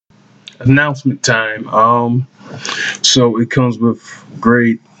announcement time. So it comes with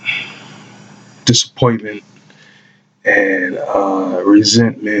great disappointment and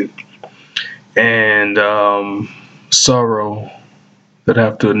resentment and sorrow that I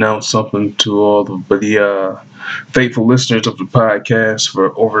have to announce something to all the faithful listeners of the podcast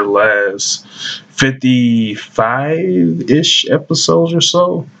for over the last 55-ish episodes or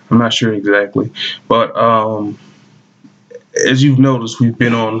so. I'm not sure exactly, but as you've noticed, we've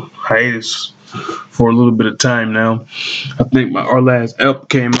been on hiatus for a little bit of time now. I think our last ep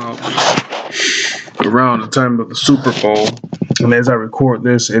came out around the time of the Super Bowl, and as I record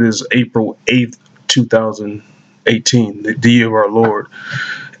this, it is April 8th, 2018, the year of our Lord,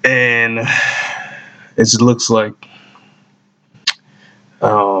 and it looks like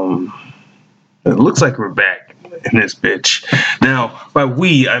we're back in this bitch. Now, by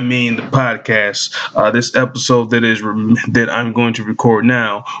we, I mean the podcast. This episode that I'm going to record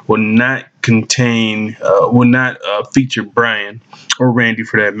now will not feature Brian or Randy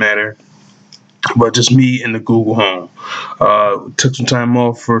for that matter, but just me and the Google Home. Took some time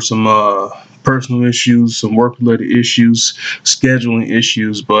off for some personal issues, some work-related issues, scheduling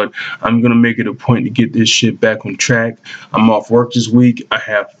issues, but I'm going to make it a point to get this shit back on track. I'm off work this week. I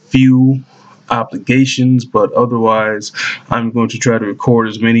have few obligations, but otherwise I'm going to try to record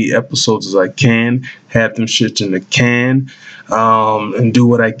as many episodes as I can, have them shits in the can, and do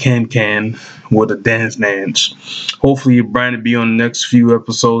what I can with a dance. Hopefully Brian will be on the next few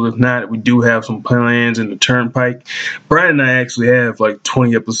episodes. If not, we do have some plans in the turnpike. Brian and I actually have like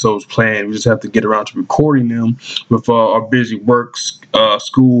 20 episodes planned. We just have to get around to recording them with our busy work,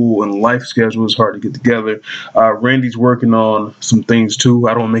 school, and life schedule. Is hard to get together. Randy's working on some things too.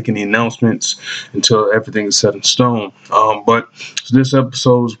 I don't make any announcements until everything is set in stone. But this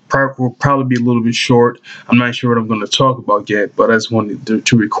episode will probably be a little bit short. I'm not sure what I'm going to talk about yet, but I just wanted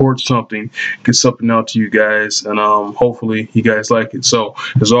to record something, get something out to you guys, and hopefully you guys like it. So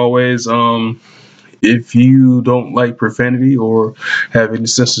as always, if you don't like profanity or have any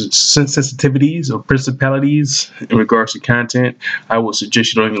sensitivities or principalities in regards to content, I would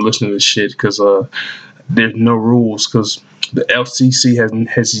suggest you don't even listen to this shit, because there's no rules, because the FCC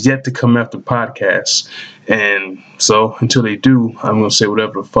has yet to come after podcasts, and so until they do, I'm going to say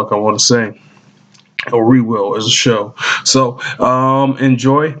whatever the fuck I want to say. Or we will as a show. So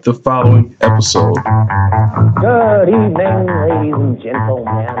enjoy the following episode. Good evening, ladies and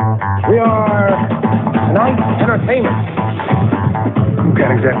gentlemen. We are Night Entertainment. You've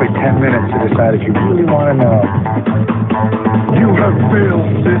got exactly 10 minutes to decide if you really want to know. You have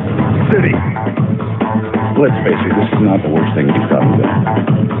failed this city. Let's face it, this is not the worst thing you've done today.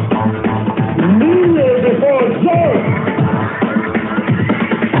 Kneel before Zeus!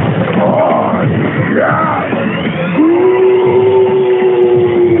 Oh, yeah!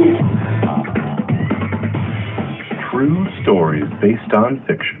 True stories based on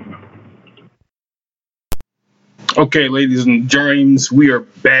fiction. Okay, ladies and germs, we are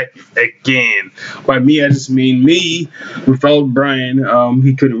back again. By me, I just mean me. Without Brian,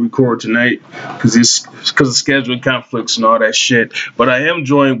 he couldn't record tonight because of scheduling conflicts and all that shit. But I am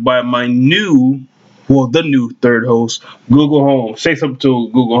joined by my the new third host, Google Home. Say something to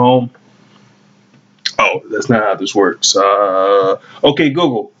Google Home. Oh, that's not how this works. Okay,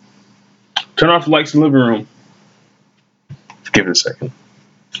 Google, turn off the lights in the living room. Give it a second.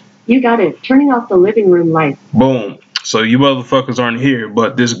 You got it. Turning off the living room light. Boom. So you motherfuckers aren't here,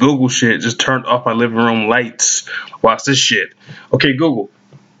 but this Google shit just turned off my living room lights. Watch this shit. Okay, Google,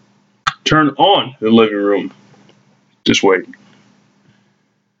 turn on the living room. Just wait.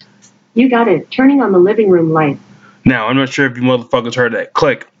 You got it. Turning on the living room light. Now, I'm not sure if you motherfuckers heard that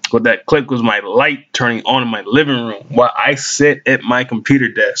click, but that click was my light turning on in my living room while I sit at my computer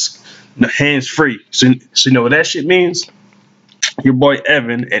desk, hands free. So you know what that shit means? Your boy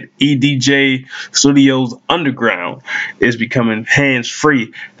Evan at EDJ Studios Underground is becoming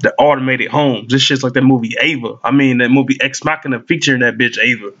hands-free, the automated home. This shit's like that movie Ava. I mean, that movie Ex Machina featuring that bitch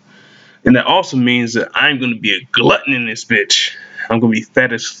Ava. And that also means that I'm going to be a glutton in this bitch. I'm going to be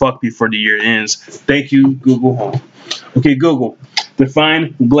fat as fuck before the year ends. Thank you, Google Home. Okay, Google,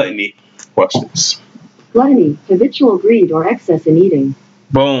 define gluttony. Watch this. Gluttony, habitual greed or excess in eating.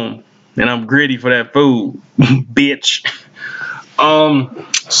 Boom. And I'm greedy for that food, bitch.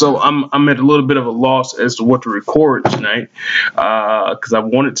 So I'm at a little bit of a loss as to what to record tonight, because I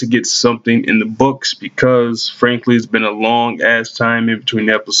wanted to get something in the books, because frankly it's been a long ass time in between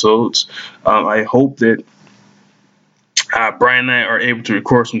episodes. I hope that Brian and I are able to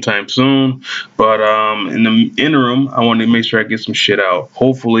record sometime soon, but in the interim, I want to make sure I get some shit out.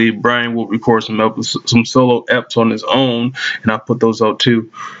 Hopefully Brian will record some solo eps on his own, and I'll put those out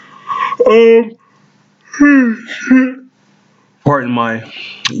too. Pardon my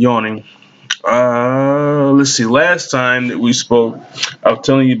yawning. Let's see. Last time that we spoke, I was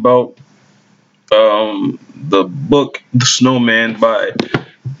telling you about the book The Snowman by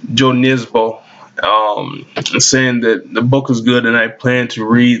Joe Nisbo, saying that the book is good, and I plan to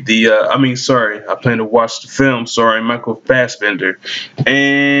read I plan to watch the film starring Michael Fassbender,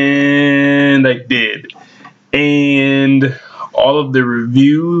 and I did, and all of the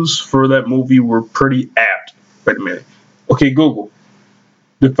reviews for that movie were pretty apt. Wait a minute. Okay, Google,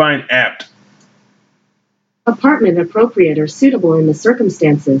 define apt. Apartment appropriate or suitable in the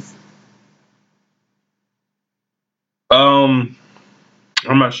circumstances.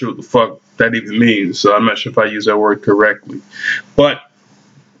 I'm not sure what the fuck that even means, so I'm not sure if I use that word correctly. But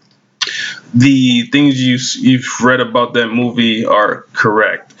the things you've read about that movie are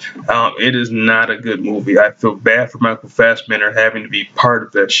correct. It is not a good movie. I feel bad for Michael Fassbender having to be part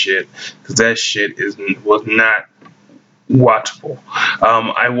of that shit, because that shit was not watchable.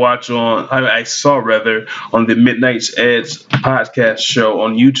 I saw on the Midnight's Edge podcast show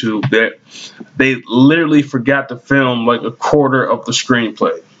on YouTube that they literally forgot to film like a quarter of the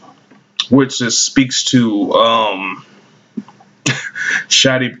screenplay, which just speaks to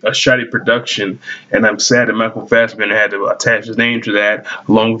shoddy production. And I'm sad that Michael Fassbender had to attach his name to that,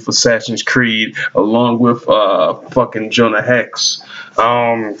 along with Assassin's Creed, along with fucking Jonah Hex.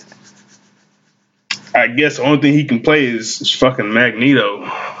 I guess the only thing he can play is fucking Magneto,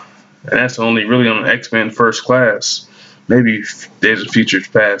 and that's only really on X-Men First Class. Maybe Days of Future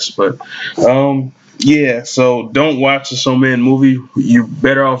Past, but yeah. So don't watch the Snowman movie. You're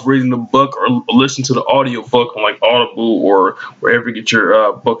better off reading the book or listen to the audio book on like Audible or wherever you get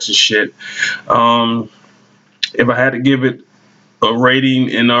your books and shit. If I had to give it a rating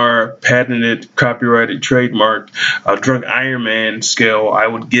in our patented, copyrighted, trademarked Drunk Iron Man scale, I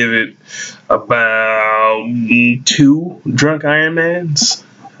would give it about 2 Drunk Iron Mans.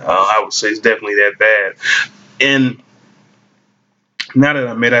 I would say it's definitely that bad. And now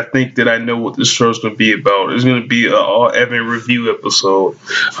that I think that I know what this show is going to be about. It's going to be an all Evan review episode,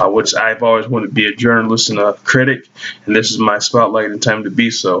 which I've always wanted to be a journalist and a critic, and this is my spotlight and time to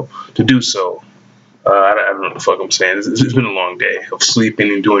do so. I don't know what the fuck I'm saying. It's been a long day of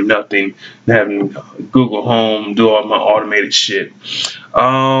sleeping and doing nothing, and having Google Home do all my automated shit.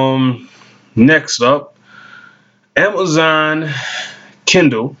 Next up,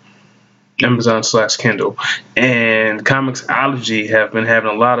 Amazon/Kindle, and Comixology have been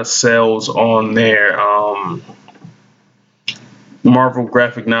having a lot of sales on their Marvel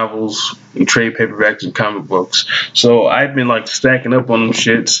graphic novels and trade paperbacks and comic books. So I've been like stacking up on them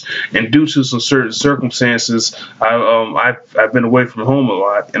shits, and due to some certain circumstances, I've been away from home a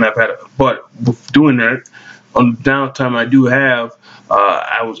lot, and but with doing that, on the downtime I do have,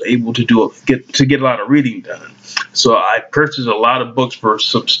 I was able to get a lot of reading done. So I purchased a lot of books for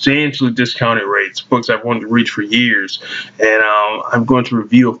substantially discounted rates, books I've wanted to read for years, and I'm going to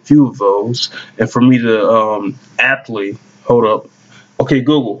review a few of those. And for me to aptly, hold up, okay,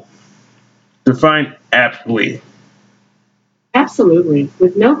 Google, define aptly. Absolutely,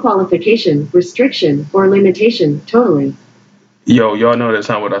 with no qualification, restriction, or limitation, totally. Yo, y'all know that's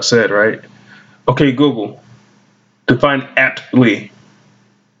not what I said, right? Okay, Google, define aptly.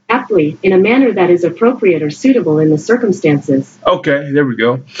 Aptly, in a manner that is appropriate or suitable in the circumstances. Okay, there we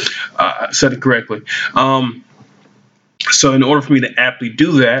go. I said it correctly. So in order for me to aptly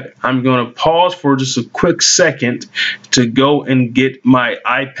do that, I'm going to pause for just a quick second to go and get my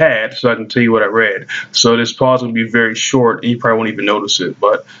iPad so I can tell you what I read. So this pause will be very short, and you probably won't even notice it.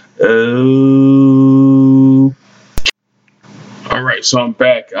 But all right, so I'm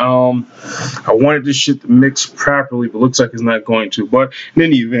back. I wanted this shit to mix properly, but looks like it's not going to. But in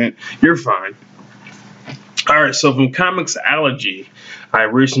any event, you're fine. All right, so from Comixology, I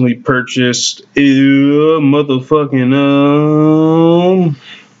recently purchased let me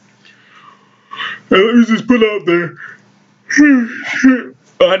just put out there.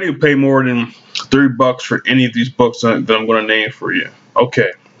 I didn't pay more than $3 for any of these books that I'm going to name for you.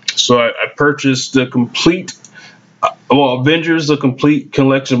 Okay, so I purchased the complete. Avengers: The Complete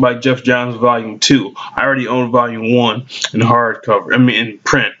Collection by Jeff Johns, Volume 2. I already own Volume 1 in hardcover, in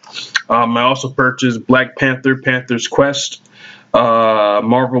print. I also purchased Black Panther, Panther's Quest,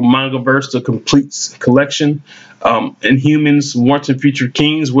 Marvel Mangaverse, The Complete Collection, Inhumans, Once and Future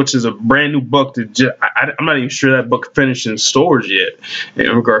Kings, which is a brand new book that I'm not even sure that book finished in stores yet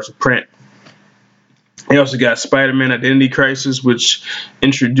in regards to print. He also got Spider-Man Identity Crisis, which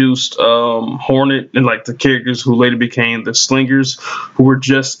introduced Hornet and like the characters who later became the Slingers, who were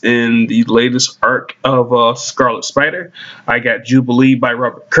just in the latest arc of Scarlet Spider. I got Jubilee by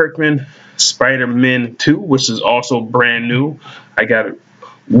Robert Kirkman, Spider-Man 2, which is also brand new. I got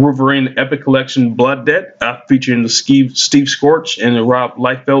Wolverine Epic Collection Blood Debt, featuring the Steve Scorch and the Rob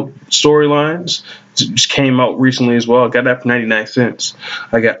Liefeld storylines. Just came out recently as well. I got that for 99 cents.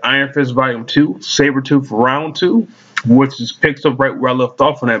 I got Iron Fist Volume 2, Sabretooth Round 2, which is picks up right where I left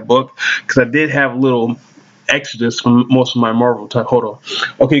off on that book, because I did have a little exodus from most of my Marvel type. Hold on.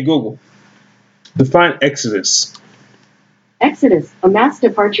 Okay, Google. Define exodus. Exodus, a mass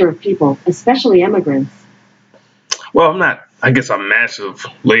departure of people, especially immigrants. Well, I guess I'm massive,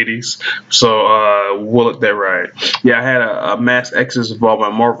 ladies. So, we'll let that ride. Yeah, I had a mass exodus of all my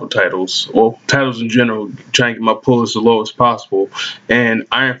Marvel titles, or titles in general, trying to get my pull as low as possible. And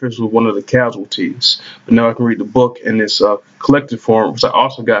Iron Fist was one of the casualties. But now I can read the book in its collected form, which I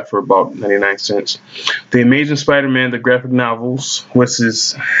also got for about 99 cents. The Amazing Spider-Man, the graphic novels, which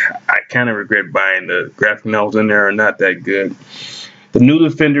is, I kind of regret buying the graphic novels in there, are not that good. The New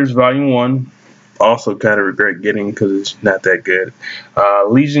Defenders, Volume 1. Also kind of regret getting because it's not that good.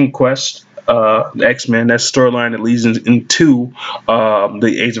 Legion Quest, the X-Men, that storyline that leads into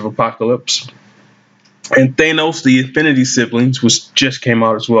the Age of Apocalypse. And Thanos, the Infinity Siblings, which just came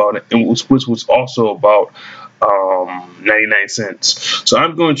out as well, and which was also about 99 cents. So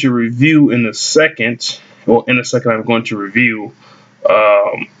I'm going to review in a second I'm going to review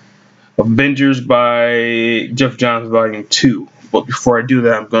Avengers by Jeff Johns Volume 2. But before I do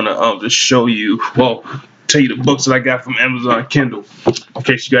that, I'm going to just show you, tell you the books that I got from Amazon Kindle, in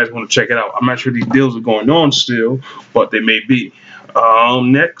case you guys want to check it out. I'm not sure these deals are going on still, but they may be.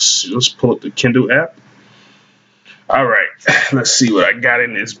 Next, let's pull up the Kindle app. All right, let's see what I got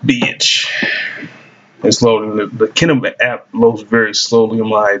in this bitch. It's loading. The Kindle app loads very slowly on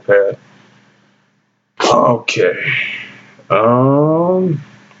my iPad. Okay.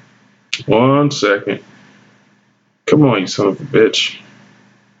 1 second. Come on, you son of a bitch.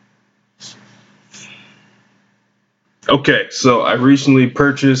 Okay, so I recently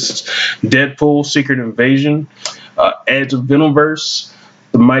purchased Deadpool Secret Invasion, Edge of Venomverse,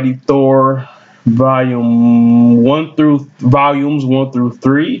 The Mighty Thor, volumes 1 through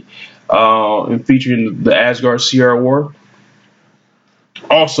 3, and featuring the Asgard Sierra War.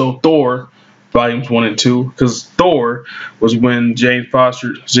 Also, Thor, volumes 1 and 2, because Thor was when Jane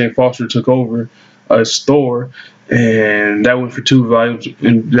Foster took over as Thor, and that went for 2 volumes,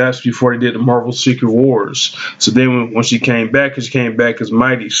 and that's before they did the Marvel Secret Wars. So then when she came back as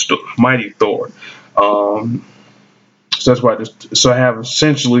Mighty Thor. So that's why. So I have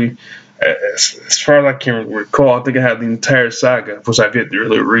essentially, as far as I can recall, I think I have the entire saga, which I've yet to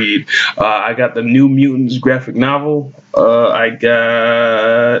really read. I got the New Mutants graphic novel. I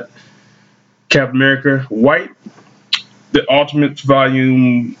got Captain America White, the Ultimates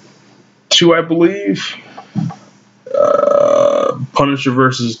Volume 2, I believe. Punisher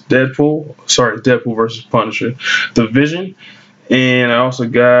versus Deadpool. Sorry, Deadpool versus Punisher. The Vision. And I also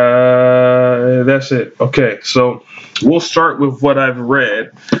got... That's it. Okay, so we'll start with what I've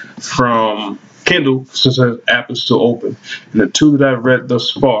read from Kindle, since the app is still open. And the 2 that I've read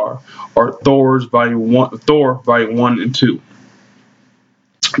thus far are Thor Volume 1 and 2.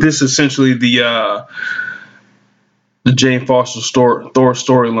 This is essentially the Jane Foster Thor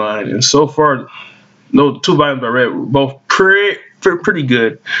storyline. And so far, the 2 volumes I read were both pretty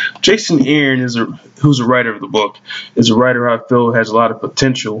good. Jason Aaron who's a writer of the book, is a writer I feel has a lot of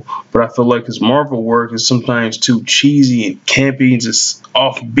potential, but I feel like his Marvel work is sometimes too cheesy and campy and just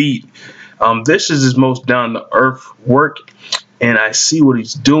offbeat. This is his most down-to-earth work, and I see what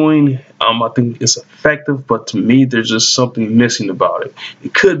he's doing. I think it's effective, but to me, there's just something missing about it.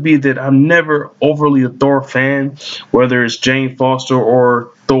 It could be that I'm never overly a Thor fan, whether it's Jane Foster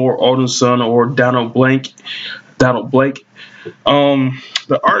or Thor Odinson or Donald Blake.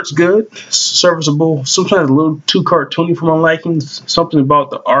 The art's good, serviceable, sometimes a little too cartoony for my likings. Something about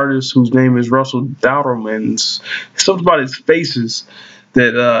the artist, whose name is Russell Dauterman, something about his faces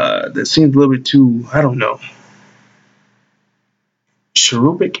that seems a little bit too, I don't know,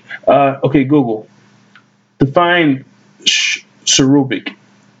 cherubic. Okay, Google, define cherubic.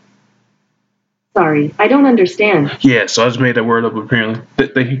 Sorry, I don't understand. Yeah, so I just made that word up apparently.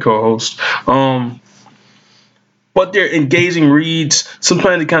 Thank you, co-host. But they're engaging reads.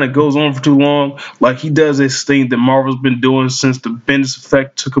 Sometimes it kind of goes on for too long. Like he does this thing that Marvel's been doing since the Bendis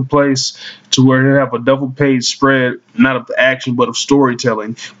effect took place, to where they have a double-page spread, not of the action but of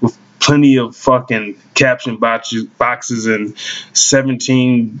storytelling, with plenty of fucking caption boxes and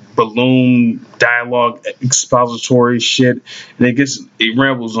 17 balloon dialogue expository shit, and it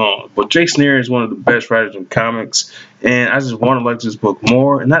rambles on. But Jason Aaron is one of the best writers in comics, and I just want to like this book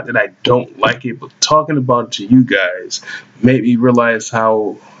more. And not that I don't like it, but talking about it to you guys made me realize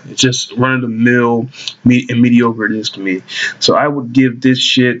how just run of the mill and mediocre it is to me. So I would give this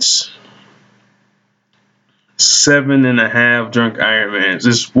shit's 7.5 drunk Iron Mans.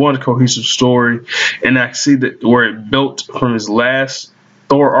 It's one cohesive story, and I see that where it built from his last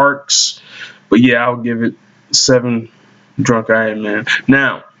Thor arcs. But yeah, I'll give it 7 drunk Iron Man.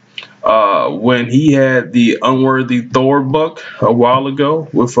 Now, when he had the Unworthy Thor book a while ago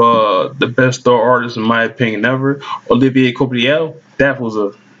with the best Thor artist in my opinion ever, Olivier Coipel, that was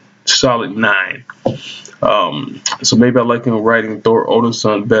a solid 9. So maybe I like him writing Thor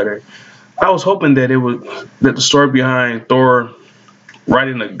Odinson better. I was hoping that that the story behind Thor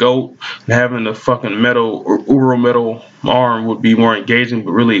riding a goat and having the fucking metal or Uro metal arm would be more engaging,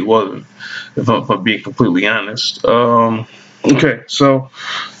 but really it wasn't, if I'm being completely honest. Okay, so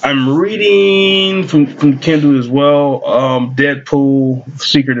I'm reading from Kindle as well, Deadpool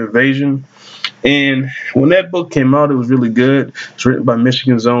Secret Invasion. And when that book came out, it was really good. It's written by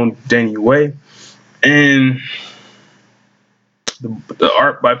Michigan's own Danny Way. And the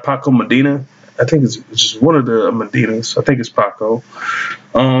art by Paco Medina. I think it's just one of the Medinas. I think it's Paco.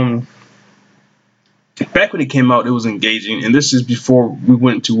 Back when it came out, it was engaging, and this is before we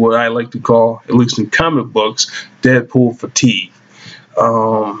went to what I like to call, at least in comic books, Deadpool fatigue.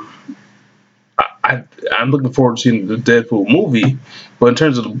 I'm looking forward to seeing the Deadpool movie, but in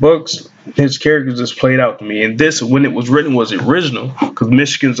terms of the books, his characters just played out to me. And this, when it was written, was original, because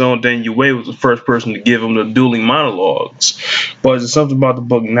Michigan's own Daniel Way was the first person to give him the dueling monologues. But there's something about the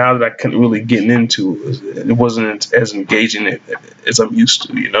book now that I couldn't really get into. It wasn't as engaging as I'm used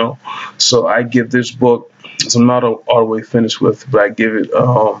to, you know? So I give this book, so I'm not all the way finished with, but I give it,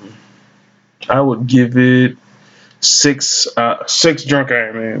 I would give it 6 drunk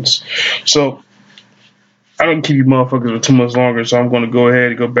Iron Mans. So I don't keep you motherfuckers for too much longer, so I'm going to go ahead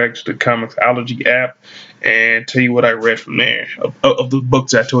and go back to the Comixology app and tell you what I read from there of the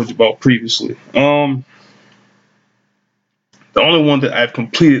books I told you about previously. The only one that I've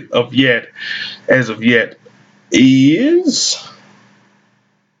completed as of yet, is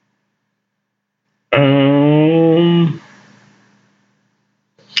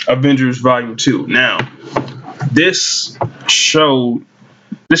Avengers Volume 2. Now, this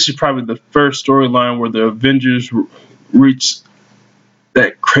is probably the first storyline where the Avengers reached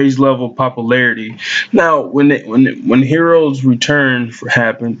that crazy level of popularity. Now, when Heroes Return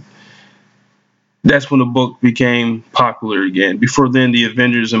happened, that's when the book became popular again. Before then, the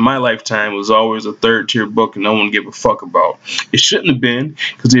Avengers in my lifetime was always a third-tier book and no one gave a fuck about. It shouldn't have been,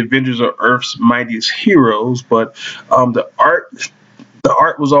 because the Avengers are Earth's mightiest heroes, but the art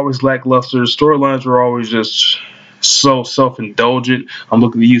was always lackluster. The storylines were always just so self-indulgent. I'm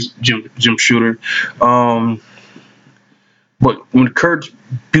looking to use Jim Shooter. But when Kurt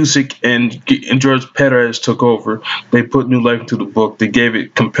Busiek and George Perez took over, they put new life into the book. They gave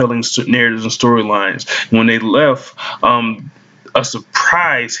it compelling narratives and storylines. When they left, a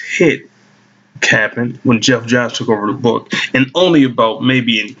surprise hit happened when Jeff Johns took over the book. And only about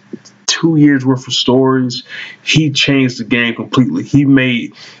maybe in 2 years worth of stories, he changed the game completely. He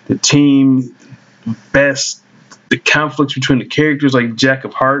made the team best. The conflicts between the characters like Jack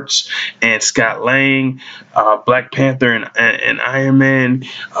of Hearts and Scott Lang, Black Panther and Iron Man,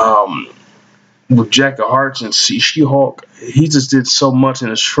 with Jack of Hearts and She-Hulk, he just did so much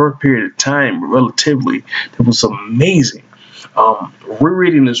in a short period of time, relatively. It was amazing.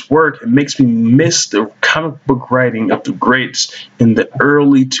 Rereading this work, it makes me miss the comic book writing of the greats in the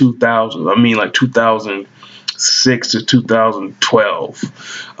early 2000s. I mean, like 2006 to 2012.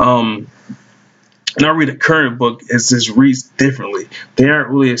 And I read a current book as this reads differently. They aren't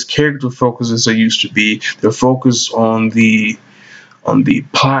really as character focused as they used to be. They're focused on the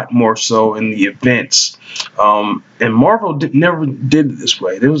plot more so, and the events. And Marvel never did it this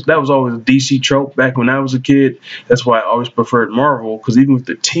way. That was always a DC trope back when I was a kid. That's why I always preferred Marvel, because even with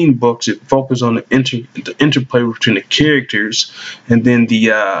the teen books, it focused on the interplay between the characters, and then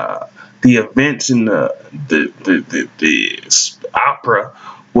the events in the opera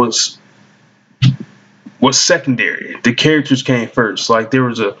was secondary. The characters came first. Like there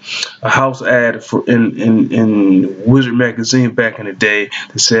was a house ad in Wizard magazine back in the day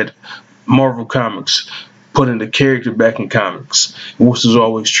that said Marvel Comics, putting the character back in comics, which is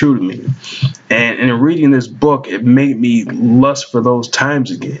always true to me. And in reading this book, it made me lust for those times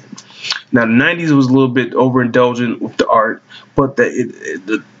again. Now, the 90s was a little bit overindulgent with the art, but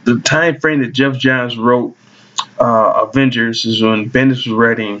the time frame that Jeff Johns wrote Avengers is when Bendis was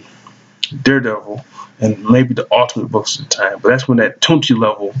writing Daredevil and maybe the Ultimate books at the time. But that's when that Tunchi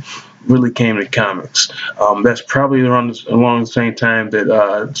level really came to comics. That's probably along the same time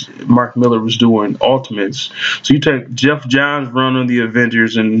that Mark Miller was doing Ultimates. So you take Jeff Johns' run on the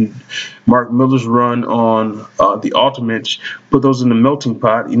Avengers and Mark Miller's run on the Ultimates, put those in the melting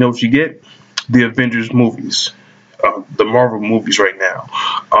pot. You know what you get? The Avengers movies, the Marvel movies right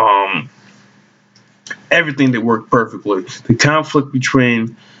now. Everything that worked perfectly. The conflict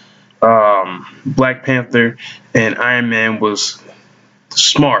between Black Panther and Iron Man was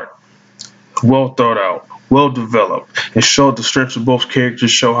smart, well thought out, well developed, and showed the strengths of both characters,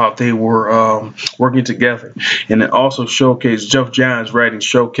 show how they were working together. And it also showcased Jeff Johns' writing,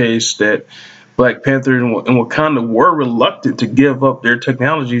 showcased that Black Panther and Wakanda were reluctant to give up their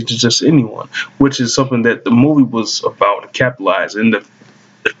technologies to just anyone, which is something that the movie was about to capitalize. And the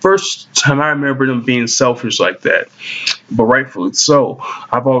first time I remember them being selfish like that, but rightfully so.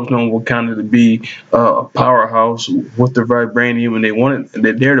 I've always known Wakanda to be a powerhouse with the vibranium, and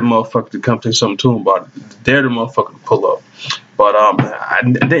they dared the motherfucker to come say something to them about it. They dared the motherfucker to pull up. But I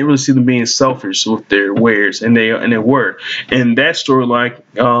didn't really see them being selfish with their wares, and they were. And that storyline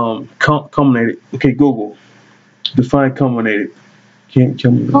culminated. Okay, Google, define culminated.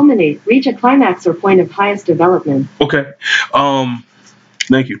 Culminate, reach a climax or point of highest development. Okay.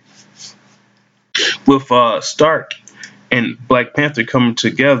 Thank you. With Stark and Black Panther coming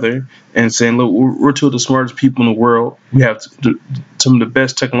together and saying, look, we're two of the smartest people in the world. We have some of the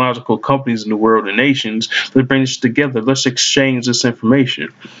best technological companies in the world and nations. Let's bring this together. Let's exchange this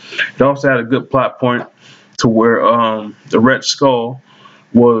information. It also had a good plot point to where the Red Skull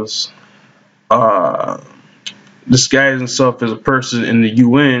was disguising himself as a person in the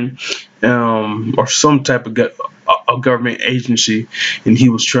UN or some type of government agency, and he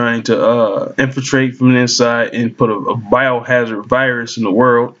was trying to infiltrate from the inside and put a biohazard virus in the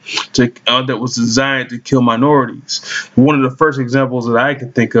world that was designed to kill minorities. One of the first examples that I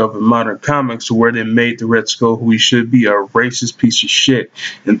can think of in modern comics where they made the Red Skull, who he should be, a racist piece of shit.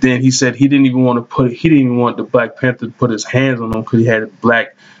 And then he said he didn't even want the Black Panther to put his hands on him because he had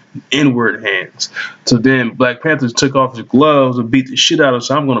black inward hands. So then Black Panther took off his gloves and beat the shit out of him.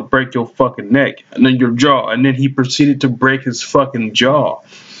 So I'm going to break your fucking neck and then your jaw. And then he proceeded to break his fucking jaw.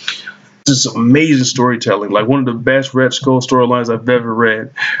 Just amazing storytelling. Like one of the best Red Skull storylines I've ever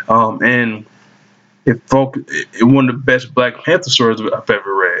read. And one of the best Black Panther stories I've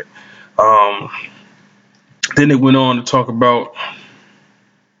ever read. Then it went on to talk about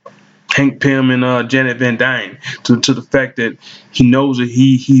Hank Pym and Janet Van Dyne to the fact that he knows that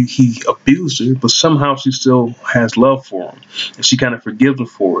he abused her, but somehow she still has love for him, and she kind of forgives him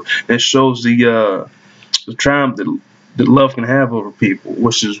for it. And it shows the triumph that love can have over people,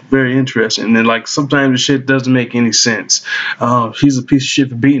 which is very interesting. And then, like, sometimes the shit doesn't make any sense. He's a piece of shit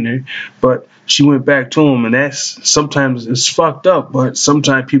for beating her, but she went back to him, and that's sometimes it's fucked up, but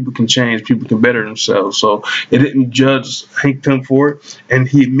sometimes people can change, people can better themselves. So it didn't judge Hank Pym for it, and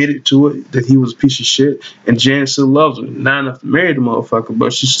he admitted to it that he was a piece of shit, and Jan still loves him. Not enough to marry the motherfucker,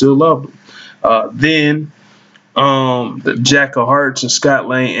 but she still loved him. Then the Jack of Hearts and Scott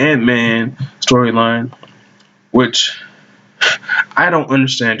Lang Ant-Man storyline, which I don't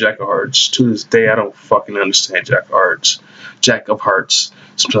understand Jack of Hearts. To this day, I don't fucking understand Jack of Hearts.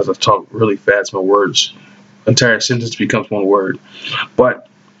 Sometimes I talk really fast, my words, entire sentence becomes one word. But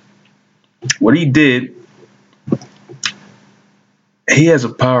what he did, he has a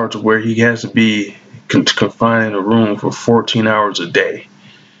power to where he has to be confined in a room for 14 hours a day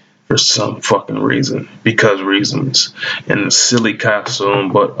for some fucking reason, because reasons, in a silly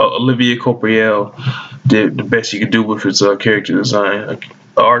costume. But Olivier Coipel did the best he could do with his character design.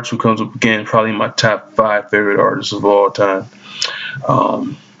 Artist who comes up again, probably my top 5 favorite artists of all time.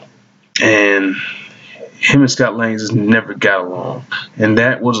 And him and Scott Lang just never got along, and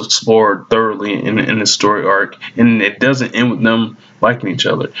that was explored thoroughly in the story arc, and it doesn't end with them liking each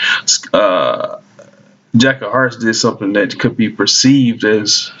other. Jack of Hearts did something that could be perceived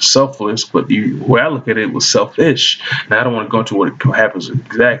as selfless, but the way I look at it was selfish. Now, I don't want to go into what happens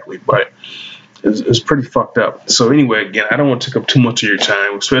exactly, but it's pretty fucked up. So anyway, again, I don't want to take up too much of your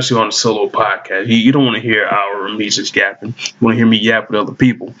time, especially on a solo podcast. You don't want to hear our me just yapping. You want to hear me yap with other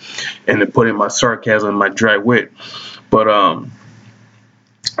people and then put in my sarcasm and my dry wit. But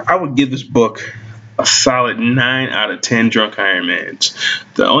I would give this book a solid 9 out of 10 drunk Iron Mans.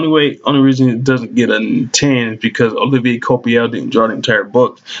 The only reason it doesn't get a 10 is because Olivier Coipel didn't draw the entire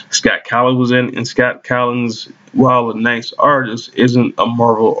book. Scott Collins was in, and Scott Collins while a nice artist, isn't a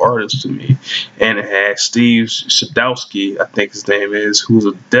Marvel artist to me. And it has Steve Sadowski, I think his name is, who's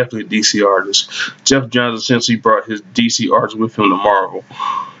definitely a DC artist. Jeff Johns essentially brought his DC artists with him to Marvel.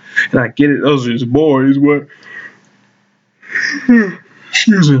 And I get it, those are his boys, but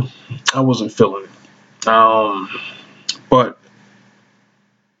excuse me, I wasn't feeling it. But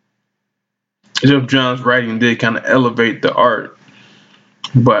Jeff Johns' writing did kind of elevate the art,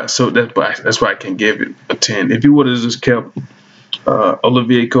 but that's why I can give it a 10. If you would have just kept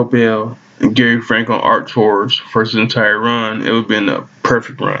Olivier Coipel and Gary Frank on art tours for his entire run, it would have been a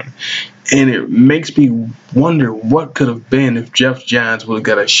perfect run. And it makes me wonder what could have been if Jeff Johns would have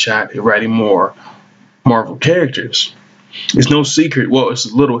got a shot at writing more Marvel characters. It's no secret, well, it's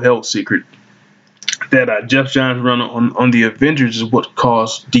a little held secret, that Jeff Johns' run on the Avengers is what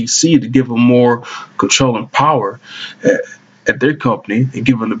caused DC to give him more control and power at their company and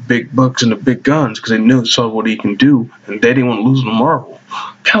give him the big bucks and the big guns because they saw what he can do, and they didn't want to lose to Marvel.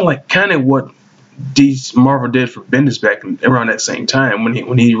 Kind of what Marvel did for Bendis back around that same time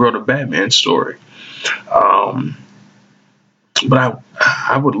when he wrote a Batman story. But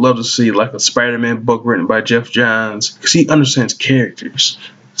I would love to see like a Spider-Man book written by Jeff Johns because he understands characters.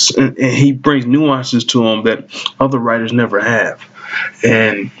 And he brings nuances to them that other writers never have.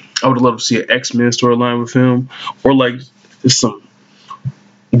 And I would love to see an X-Men storyline with him, or like just some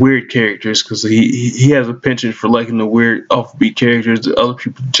weird characters, because he has a penchant for liking the weird offbeat characters that other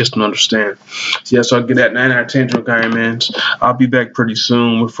people just don't understand. So I'll get that 9 out of 10 Drunk Iron Mans. I'll be back pretty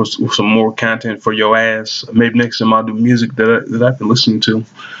soon with some more content for your ass. Maybe next time I'll do music that I've been listening to.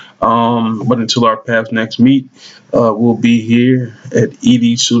 But until our paths next meet, we'll be here at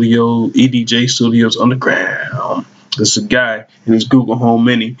EDJ Studios Underground. This is a guy in his Google Home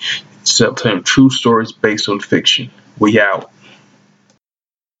Mini telling true stories based on fiction. We out.